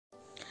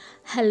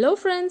Hello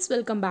friends,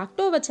 welcome back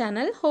to our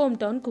channel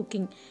HomeTown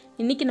Cooking.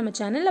 இன்னைக்கு நம்ம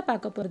சேனல்ல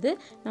பார்க்க போறது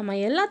நம்ம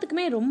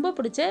எல்லாத்துக்குமே ரொம்ப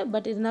பிடிச்ச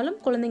பட் இருந்தாலும்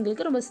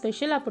குழந்தைகளுக்கு ரொம்ப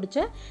ஸ்பெஷலா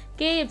பிடிச்ச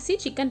KFC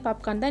Chicken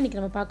Popcorn தான் இன்னைக்கு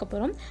நம்ம பார்க்க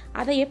போறோம்.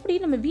 அதை எப்படி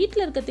நம்ம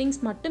வீட்ல இருக்க things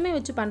மட்டுமே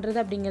வச்சு பண்றது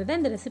அப்படிங்கறத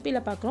இந்த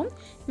ரெசிபில பார்க்கறோம்.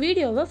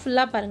 வீடியோவை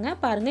ஃபுல்லா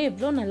பாருங்க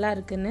எவ்வளவு நல்லா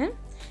இருக்குன்னு.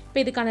 இப்போ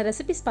இதுக்கான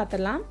ரெசிபிஸ்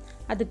பார்த்தலாம்.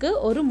 அதுக்கு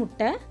ஒரு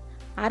முட்டை,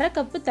 1/2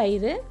 கப்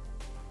தயிர்,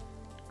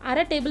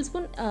 1/2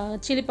 டேபிள்ஸ்பூன்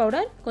chili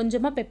powder,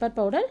 கொஞ்சமா பெப்பர்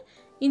பவுடர்,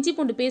 இஞ்சி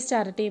பூண்டு பேஸ்ட்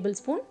 1/2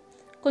 டேபிள்ஸ்பூன்,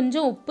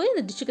 கொஞ்சம் உப்பு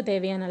இந்த டிஷ்க்கு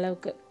தேவையான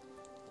அளவுக்கு.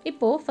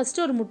 இப்போ ஃபர்ஸ்ட்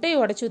ஒரு முட்டையை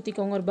உடைச்சு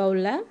ஊத்திக்கோங்க ஒரு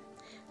பவுல்ல.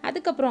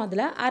 அதுக்கு அப்புறம்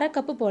அதுல 1/2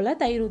 கப் போல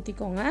தயிர்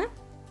ஊத்திக்கோங்க.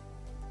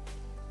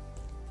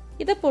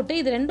 இத போட்டு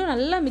இது ரெண்டும்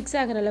நல்லா mix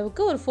ஆகுற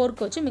அளவுக்கு ஒரு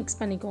ஃபோர்க் வச்சு mix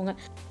பண்ணிக்கோங்க.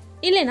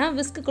 இல்லனா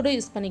whisk கூட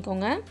யூஸ்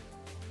பண்ணிக்கோங்க.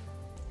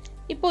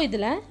 இப்போ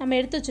இதுல நம்ம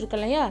எடுத்து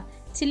வச்சிருக்கலையா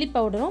chili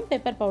பவுடரும்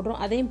பெப்பர்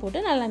பவுடரும் அதையும்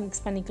போட்டு நல்லா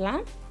mix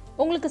பண்ணிக்கலாம்.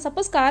 உங்களுக்கு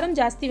சப்போஸ் காரம்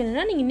ஜாஸ்தி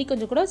வேணும்னா நீங்க இன்னி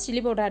கொஞ்சம் கூட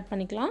chili powder ஆட்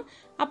பண்ணிக்கலாம்.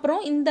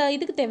 அப்புறம் இந்த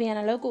இதுக்கு தேவையான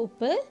அளவுக்கு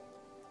உப்பு,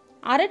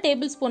 1/2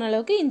 டேபிள்ஸ்பூன்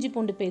அளவுக்கு இஞ்சி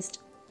பூண்டு பேஸ்ட்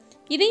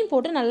இதையும்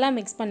போட்டு நல்லா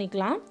mix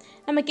பண்ணிக்கலாம்.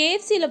 நம்ம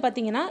KFCல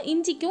பாத்தீங்கன்னா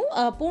இஞ்சிக்கும்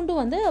பூண்டும்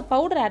வந்து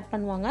பவுடர் ஆட்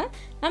பண்ணுவாங்க.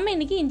 நம்ம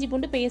இன்னைக்கு இஞ்சி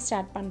பூண்டு பேஸ்ட்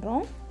ஆட்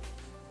பண்றோம்.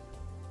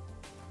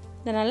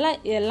 இத நல்லா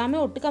எல்லாமே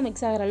ஒட்டுக்கா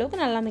mix ஆகுற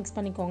அளவுக்கு நல்லா mix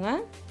பண்ணிக்கோங்க.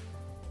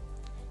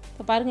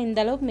 இப்ப பாருங்க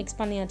இந்த அளவுக்கு mix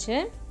பண்ணியாச்சு.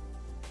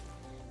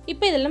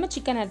 இப்போ இதெல்லாம்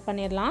chicken ஆட்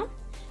பண்ணிரலாம்.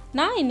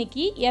 நான்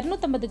இன்னைக்கு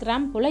 250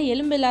 கிராம் போல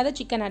எலும்பு இல்லாத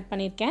chicken ஆட்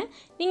பண்ணிருக்கேன்.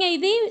 நீங்க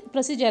இதே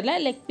ப்ரொசீஜர்ல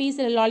லெக் பீஸ்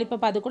இல்ல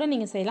லாலிபாப் அது கூட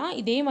நீங்க செய்யலாம்.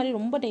 இதே மாதிரி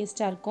ரொம்ப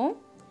டேஸ்டா இருக்கும்.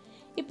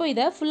 இப்போ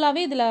இத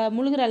ஃபுல்லாவே இதல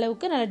முழுகுற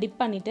அளவுக்கு நல்லா டிப்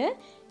பண்ணிட்டு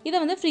இத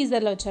வந்து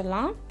ஃப்ரீசர்ல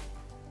வச்சிரலாம்.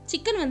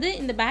 chicken வந்து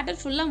இந்த பேட்டர்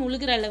ஃபுல்லா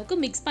முழுகுற அளவுக்கு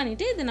mix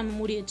பண்ணிட்டு இத நம்ம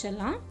மூடி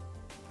வச்சிரலாம்.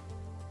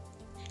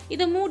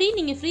 இத மூடி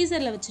நீங்க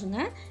ஃப்ரீசர்ல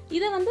வச்சிருங்க.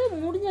 இத வந்து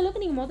முடிஞ்ச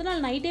அளவுக்கு நீங்க முதல்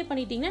நாள் நைட்டே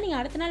பண்ணிட்டீங்கன்னா நீங்க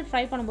அடுத்த நாள்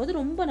ஃப்ரை பண்ணும்போது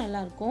ரொம்ப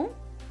நல்லா இருக்கும்.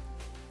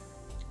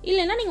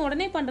 இல்லனா நீங்க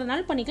உடனே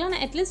பண்றனால பண்ணிக்கலாம்.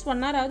 நான் at least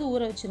 1 hour ஆவது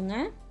ஊற வச்சிருங்க.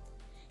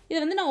 இது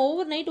வந்து நான்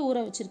ஓவர் நைட் ஊற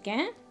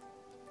வச்சிருக்கேன்.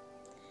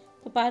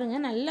 இப்ப பாருங்க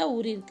நல்லா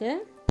ஊறி இருக்கு.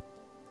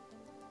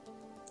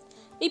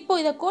 இப்போ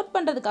இத கோட்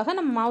பண்றதுக்காக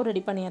நம்ம மாவு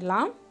ரெடி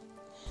பண்ணிரலாம்.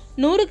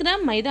 100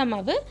 கிராம் மைதா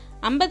மாவு,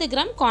 50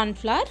 gram corn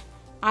flour,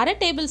 1/2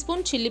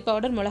 tablespoon chili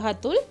powder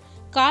மிளகாய்த்தூள்,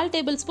 1/4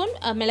 டேபிள்ஸ்பூன்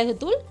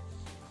மிளகுத்தூள்,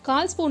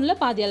 1/4 ஸ்பூன்ல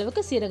பாதி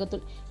அளவுக்கு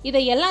சீரகத்தூள். இத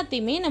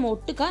எல்லாத்தையுமே நம்ம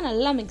ஒட்டுக்கா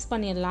நல்லா mix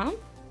பண்ணிரலாம்.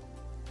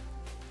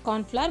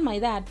 corn flour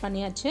மைதா ஆட்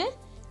பண்ணியாச்சு.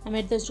 நம்ம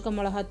எடுத்து வச்சிருக்க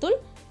மிளகாய்த்தூள்,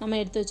 நம்ம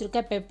எடுத்து வச்சிருக்க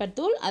பெப்பர்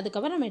தூள், அதுக்கு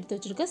அப்புறம் நம்ம எடுத்து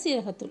வச்சிருக்க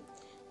சீரகத்தூள்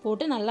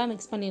போட்டு நல்லா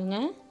mix பண்ணிருங்க.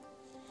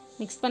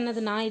 mix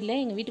பண்ணது நான் இல்ல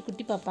எங்க வீட்டு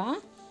குட்டி பாப்பா.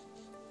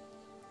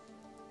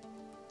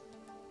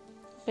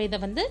 இப்போ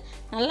இத வந்து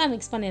நல்லா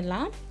mix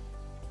பண்ணிரலாம்.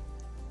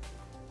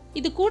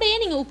 இது கூடயே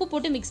நீங்க உப்பு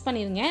போட்டு mix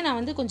பண்ணிருங்க. நான்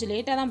வந்து கொஞ்சம்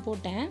லேட்டா தான்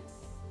போட்டேன்.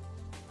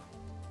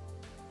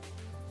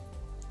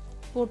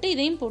 போட்டு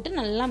இதையும் போட்டு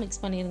நல்லா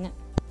mix பண்ணிருங்க.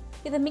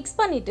 இத mix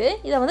பண்ணிட்டு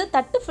இத வந்து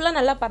தட்டு ஃபுல்லா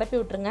நல்லா பரப்பி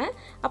விட்டுருங்க.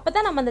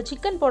 அப்பதான் நம்ம அந்த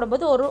chicken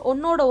போடும்போது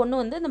ஒண்ணோட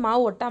ஒண்ணு வந்து இந்த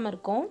மாவு ஒட்டாம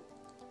இருக்கும்.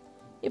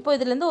 இப்போ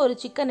இதில இருந்து ஒரு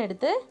chicken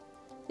எடுத்து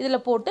இதில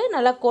போட்டு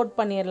நல்லா கோட்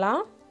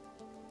பண்ணிரலாம்.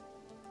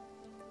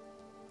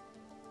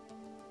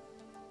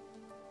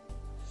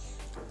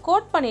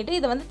 கோட் பண்ணிட்டு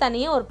இத வந்து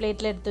தனியா ஒரு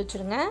பிளேட்ல எடுத்து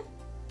வச்சிருங்க.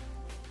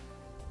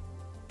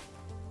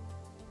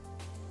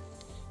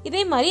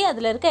 இதே மாதிரி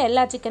அதில இருக்க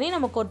எல்லா chicken-ஐயும்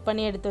நம்ம கோட்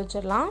பண்ணி எடுத்து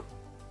வச்சிரலாம்.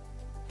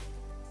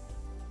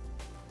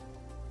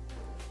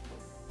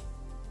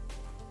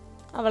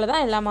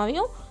 அவ்வளவுதான் எல்லா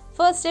மாவையும்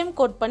ஃபர்ஸ்ட் டைம்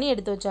கோட் பண்ணி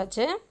எடுத்து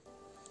வச்சாச்சு.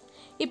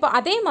 இப்போ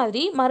அதே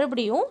மாதிரி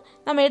மறுபடியும்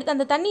நம்ம எடுத்து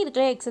அந்த தண்ணி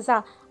இருக்குல எக்ஸஸா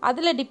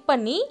அதுல டிப்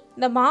பண்ணி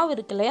இந்த மாவு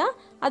இருக்குலையா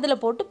அதுல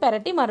போட்டு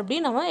பெரட்டி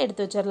மறுபடியும் நம்ம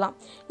எடுத்து வச்சிரலாம்.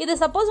 இது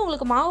சப்போஸ்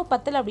உங்களுக்கு மாவு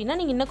பத்தல அப்படினா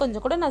நீங்க இன்னும்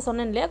கொஞ்சம் கூட நான்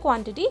சொன்னேன் இல்லையா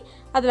குவாண்டிட்டி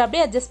அதுல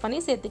அப்படியே அட்ஜஸ்ட் பண்ணி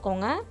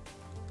சேர்த்துக்கோங்க.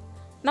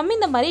 நம்ம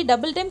இந்த மாதிரி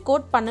டபுள் டைம்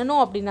கோட்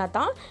பண்ணனும் அப்படினா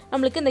தான்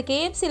நமக்கு இந்த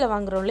KFCல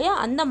வாங்குறோம் இல்லையா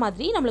அந்த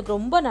மாதிரி நமக்கு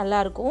ரொம்ப நல்லா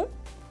இருக்கும்.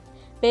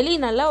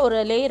 வெளிய நல்லா ஒரு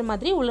லேயர்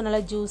மாதிரி உள்ள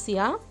நல்லா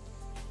ஜூஸியா.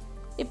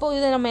 இப்போ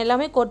இத நம்ம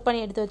எல்லாமே கோட் பண்ணி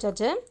எடுத்து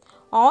வச்சாச்சு.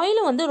 ஆயில்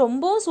வந்து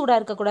ரொம்ப சூடா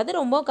இருக்க கூடாது,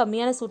 ரொம்ப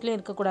கம்மியான சூட்ல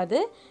இருக்க கூடாது.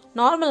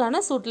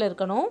 நார்மலான சூட்ல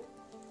இருக்கணும்.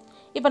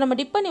 இப்போ நம்ம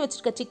டிப் பண்ணி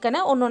வச்சிருக்க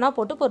chicken-ஐ ஒவ்வொண்ணா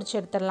போட்டு பொரிச்சு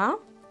எடுத்துறலாம்.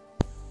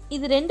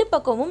 இது ரெண்டு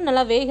பக்கமும்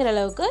நல்லா வேகுற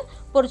அளவுக்கு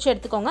பொரிச்சு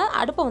எடுத்துக்கோங்க.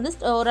 அடுப்பை வந்து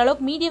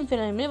ஓரளவுக்கு மீடியம்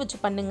ஃப்ளேம்ல வச்சு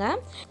பண்ணுங்க.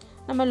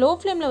 நம்ம லோ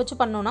ஃப்ளேம்ல வச்சு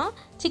பண்ணோம்னா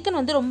chicken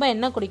வந்து ரொம்ப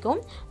எண்ணெய் குடிக்கும்.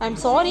 ஐ அம்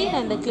சாரி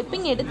நான் இந்த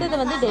கிளிப்பிங் எடுத்தது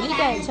வந்து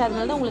டெலீட் ஆயிடுச்சு.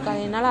 அதனால தான்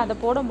உங்களுக்கு என்னால அத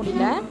போட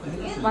முடியல.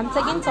 once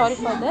again sorry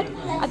for that.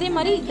 அதே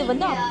மாதிரி இது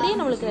வந்து அப்படியே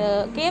நமக்கு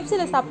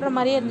KFCல சாப்பிடுற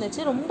மாதிரியே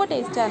இருந்துச்சு. ரொம்ப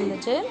டேஸ்டா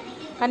இருந்துச்சு.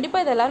 கண்டிப்பா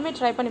இத எல்லாரும்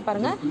ட்ரை பண்ணி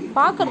பாருங்க.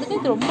 பார்க்கிறதுக்கு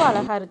இது ரொம்ப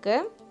அழகா இருக்கு.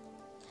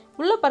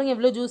 உள்ள பாருங்க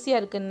எவ்வளவு ஜூஸியா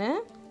இருக்குன்னு.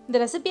 இந்த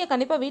ரெசிபியை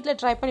கண்டிப்பா வீட்ல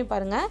ட்ரை பண்ணி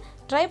பாருங்க.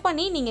 ட்ரை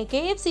பண்ணி நீங்க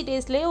KFC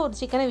டேஸ்ட்லயே ஒரு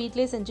chicken-ஐ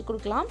வீட்லயே செஞ்சு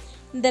கொடுக்கலாம்.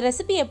 இந்த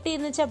ரெசிபி எப்படி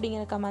இருந்துச்சு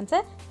அப்படிங்கற கமெண்ட்ஸை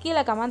கீழ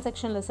கமெண்ட்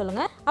செக்ஷன்ல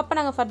சொல்லுங்க. அப்ப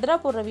நாங்க ஃபர்தரா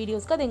போடுற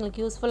வீடியோஸ்க்கு அது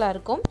உங்களுக்கு யூஸ்ஃபுல்லா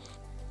இருக்கும்.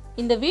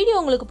 இந்த வீடியோ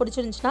உங்களுக்கு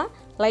பிடிச்சிருந்துச்சுனா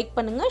லைக்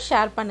பண்ணுங்க,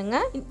 ஷேர் பண்ணுங்க.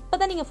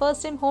 இப்போதான் நீங்க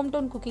first time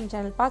HomeTown Cooking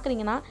channel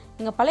பார்க்கறீங்கனா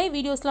எங்க பழைய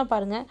வீடியோஸ்லாம்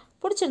பாருங்க.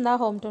 பிடிச்சிருந்தா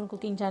HomeTown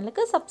Cooking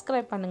சேனலுக்கு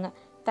subscribe பண்ணுங்க.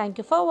 Thank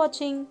you for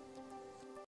watching.